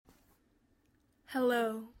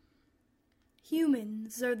Hello.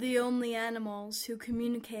 Humans are the only animals who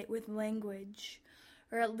communicate with language,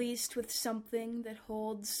 or at least with something that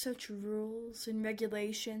holds such rules and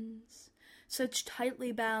regulations, such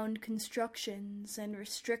tightly bound constructions and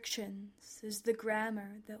restrictions as the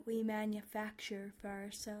grammar that we manufacture for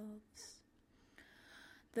ourselves.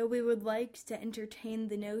 Though we would like to entertain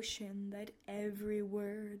the notion that every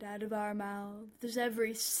word out of our mouths,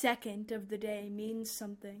 every second of the day means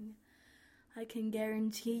something, I can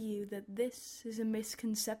guarantee you that this is a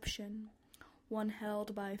misconception, one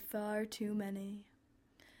held by far too many.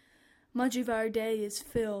 Much of our day is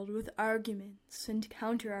filled with arguments and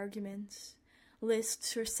counter-arguments,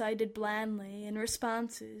 lists recited blandly and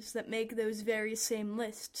responses that make those very same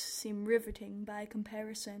lists seem riveting by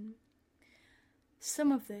comparison.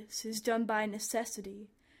 Some of this is done by necessity,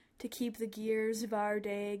 to keep the gears of our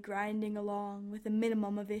day grinding along with a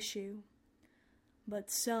minimum of issue.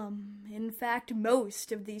 But some, in fact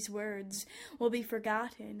most of these words will be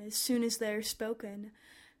forgotten as soon as they are spoken,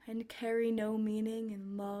 and carry no meaning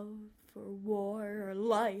in love, or war, or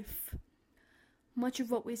life. Much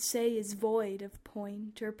of what we say is void of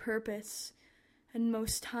point or purpose, and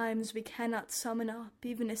most times we cannot summon up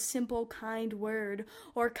even a simple kind word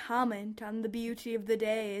or comment on the beauty of the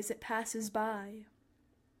day as it passes by.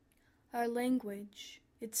 Our language,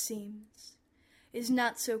 it seems, is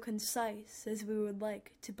not so concise as we would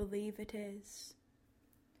like to believe it is.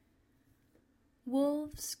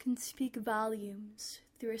 Wolves can speak volumes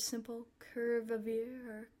through a simple curve of ear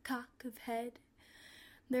or cock of head.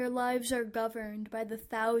 Their lives are governed by the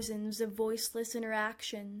thousands of voiceless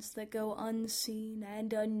interactions that go unseen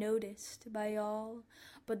and unnoticed by all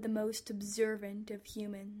but the most observant of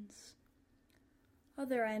humans.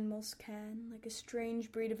 Other animals can, like a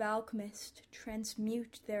strange breed of alchemist,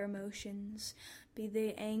 transmute their emotions, be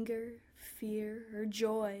they anger, fear, or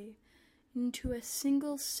joy, into a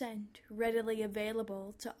single scent readily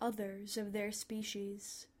available to others of their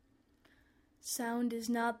species. Sound is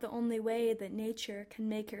not the only way that nature can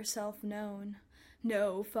make herself known.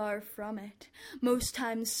 No, far from it. Most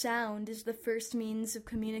times sound is the first means of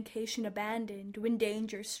communication abandoned when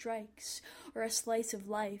danger strikes, or a slice of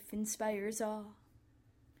life inspires awe.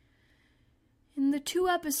 In the 2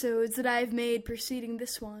 episodes that I have made preceding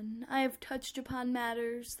this one, I have touched upon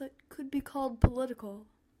matters that could be called political.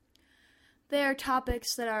 They are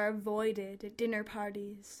topics that are avoided at dinner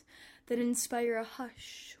parties, that inspire a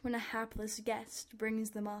hush when a hapless guest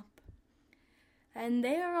brings them up. And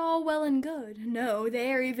they are all well and good. No,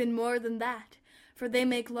 they are even more than that, for they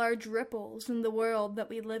make large ripples in the world that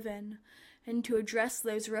we live in, and to address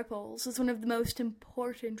those ripples is one of the most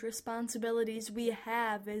important responsibilities we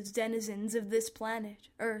have as denizens of this planet,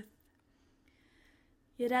 Earth.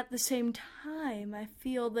 Yet at the same time, I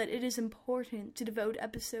feel that it is important to devote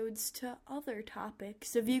episodes to other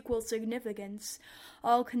topics of equal significance,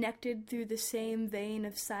 all connected through the same vein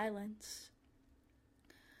of silence.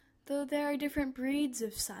 Though there are different breeds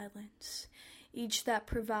of silence, each that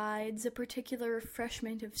provides a particular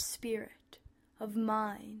refreshment of spirit, of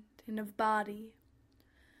mind, and of body.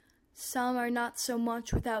 Some are not so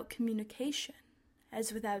much without communication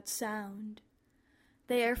as without sound.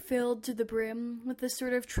 They are filled to the brim with the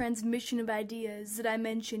sort of transmission of ideas that I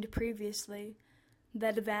mentioned previously,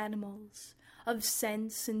 that of animals, of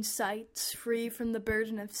sense and sights free from the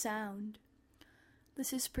burden of sound.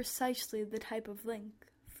 This is precisely the type of link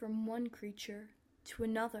from one creature to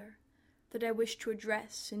another that I wish to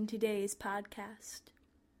address in today's podcast.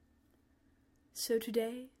 So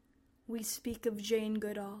today, we speak of Jane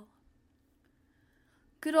Goodall.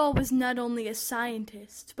 Goodall was not only a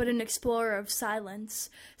scientist, but an explorer of silence,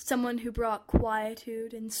 someone who brought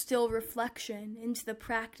quietude and still reflection into the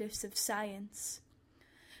practice of science.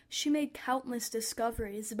 She made countless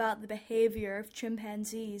discoveries about the behavior of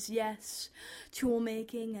chimpanzees, yes,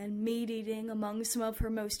 tool-making and meat-eating among some of her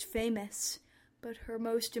most famous. But her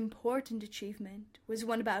most important achievement was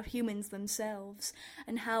one about humans themselves,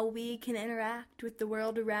 and how we can interact with the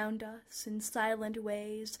world around us in silent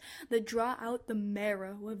ways that draw out the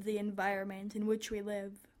marrow of the environment in which we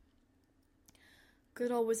live.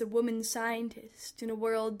 Goodall was a woman scientist in a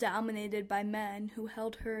world dominated by men who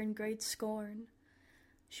held her in great scorn.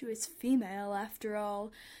 She was female, after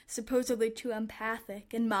all, supposedly too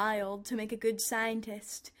empathic and mild to make a good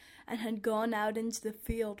scientist, and had gone out into the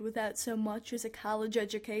field without so much as a college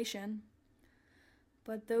education.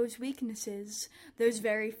 But those weaknesses, those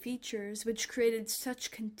very features which created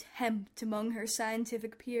such contempt among her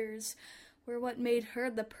scientific peers, were what made her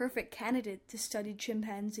the perfect candidate to study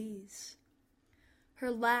chimpanzees. Her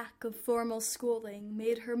lack of formal schooling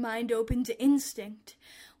made her mind open to instinct,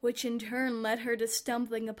 which in turn led her to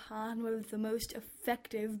stumbling upon one of the most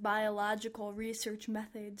effective biological research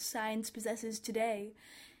methods science possesses today,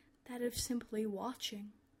 that of simply watching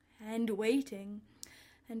and waiting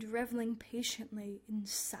and reveling patiently in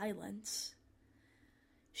silence.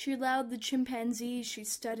 She allowed the chimpanzees she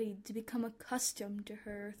studied to become accustomed to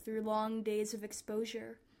her through long days of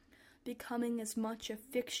exposure, becoming as much a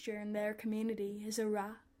fixture in their community as a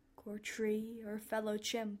rock or tree or fellow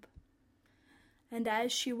chimp. And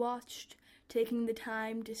as she watched, taking the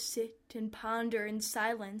time to sit and ponder in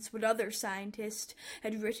silence what other scientists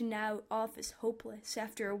had written out off as hopeless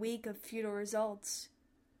after a week of futile results,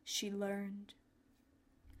 she learned.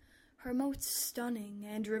 Her most stunning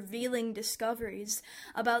and revealing discoveries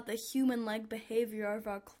about the human-like behavior of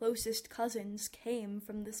our closest cousins came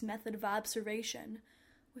from this method of observation,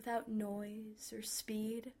 without noise or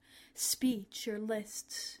speed, speech or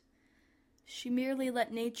lists. She merely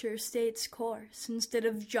let nature stay its course instead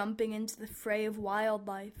of jumping into the fray of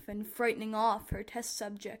wildlife and frightening off her test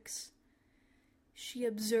subjects. She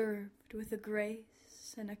observed with a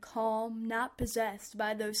grace and a calm not possessed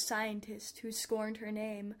by those scientists who scorned her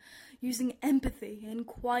name, using empathy and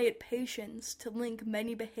quiet patience to link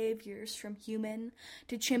many behaviors from human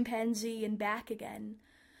to chimpanzee and back again,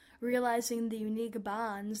 realizing the unique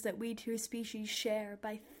bonds that we two species share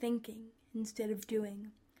by thinking instead of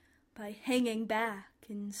doing, by hanging back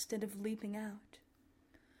instead of leaping out.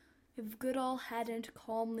 If Goodall hadn't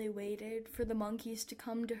calmly waited for the monkeys to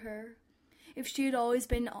come to her, if she had always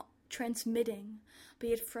been transmitting,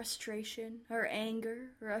 be it frustration or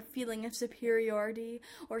anger or a feeling of superiority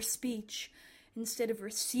or speech, instead of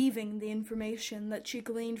receiving the information that she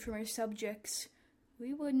gleaned from her subjects,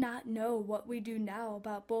 we would not know what we do now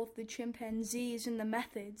about both the chimpanzees and the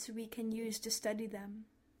methods we can use to study them.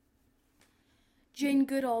 Jane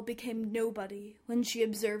Goodall became nobody when she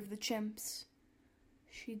observed the chimps.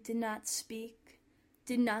 She did not speak,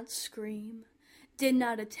 did not scream, did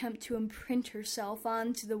not attempt to imprint herself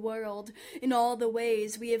onto the world in all the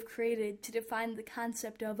ways we have created to define the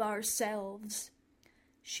concept of ourselves.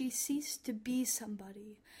 She ceased to be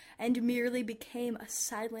somebody and merely became a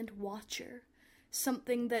silent watcher,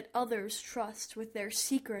 something that others trust with their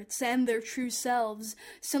secrets and their true selves,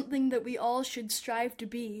 something that we all should strive to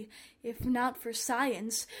be, if not for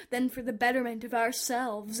science, then for the betterment of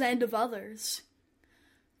ourselves and of others.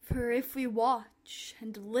 For if we watch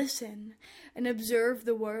and listen and observe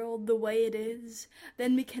the world the way it is,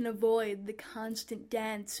 then we can avoid the constant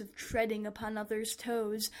dance of treading upon others'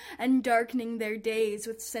 toes and darkening their days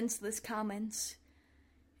with senseless comments.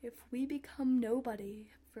 If we become nobody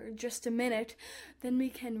for just a minute, then we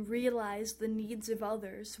can realize the needs of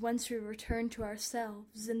others once we return to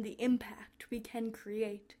ourselves and the impact we can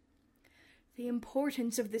create. The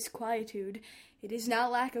importance of this quietude, it is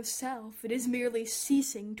not lack of self, it is merely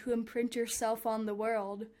ceasing to imprint yourself on the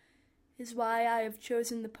world, is why I have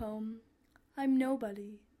chosen the poem, I'm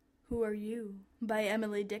Nobody, Who Are You, by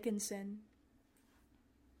Emily Dickinson.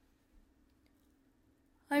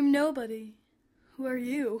 I'm nobody. Who are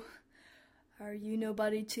you? Are you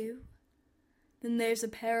nobody too? Then there's a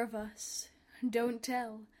pair of us. Don't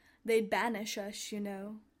tell, they'd banish us, you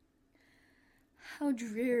know. How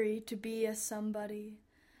dreary to be a somebody,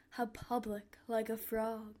 how public like a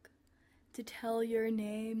frog, to tell your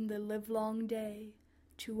name the livelong day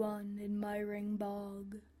to one admiring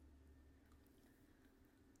bog.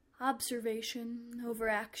 Observation over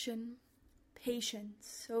action,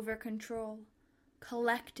 patience over control,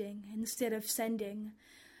 collecting instead of sending,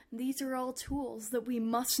 these are all tools that we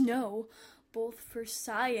must know, both for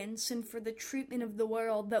science and for the treatment of the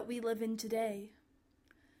world that we live in today.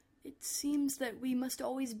 It seems that we must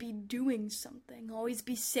always be doing something, always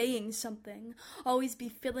be saying something, always be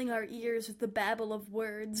filling our ears with the babble of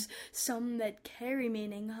words, some that carry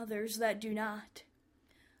meaning, others that do not.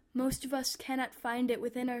 Most of us cannot find it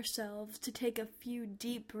within ourselves to take a few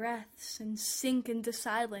deep breaths and sink into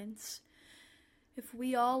silence. If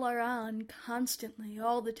we all are on constantly,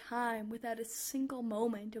 all the time, without a single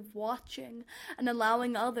moment of watching and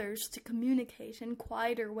allowing others to communicate in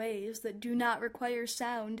quieter ways that do not require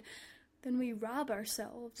sound, then we rob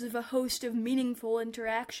ourselves of a host of meaningful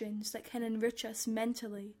interactions that can enrich us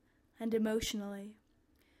mentally and emotionally.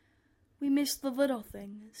 We miss the little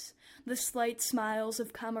things, the slight smiles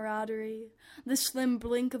of camaraderie, the slim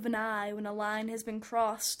blink of an eye when a line has been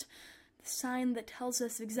crossed, the sign that tells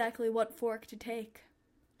us exactly what fork to take.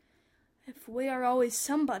 If we are always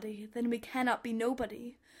somebody, then we cannot be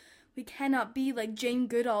nobody. We cannot be like Jane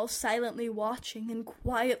Goodall, silently watching and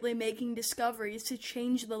quietly making discoveries to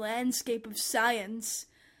change the landscape of science.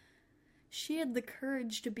 She had the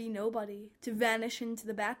courage to be nobody, to vanish into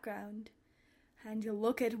the background. And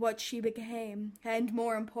look at what she became, and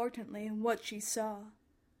more importantly, what she saw.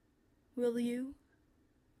 Will you?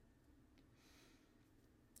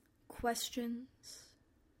 Questions?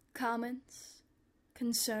 Comments?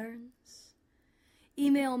 Concerns?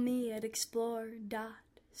 Email me at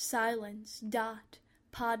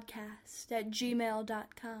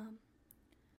explore.silence.podcast@gmail.com.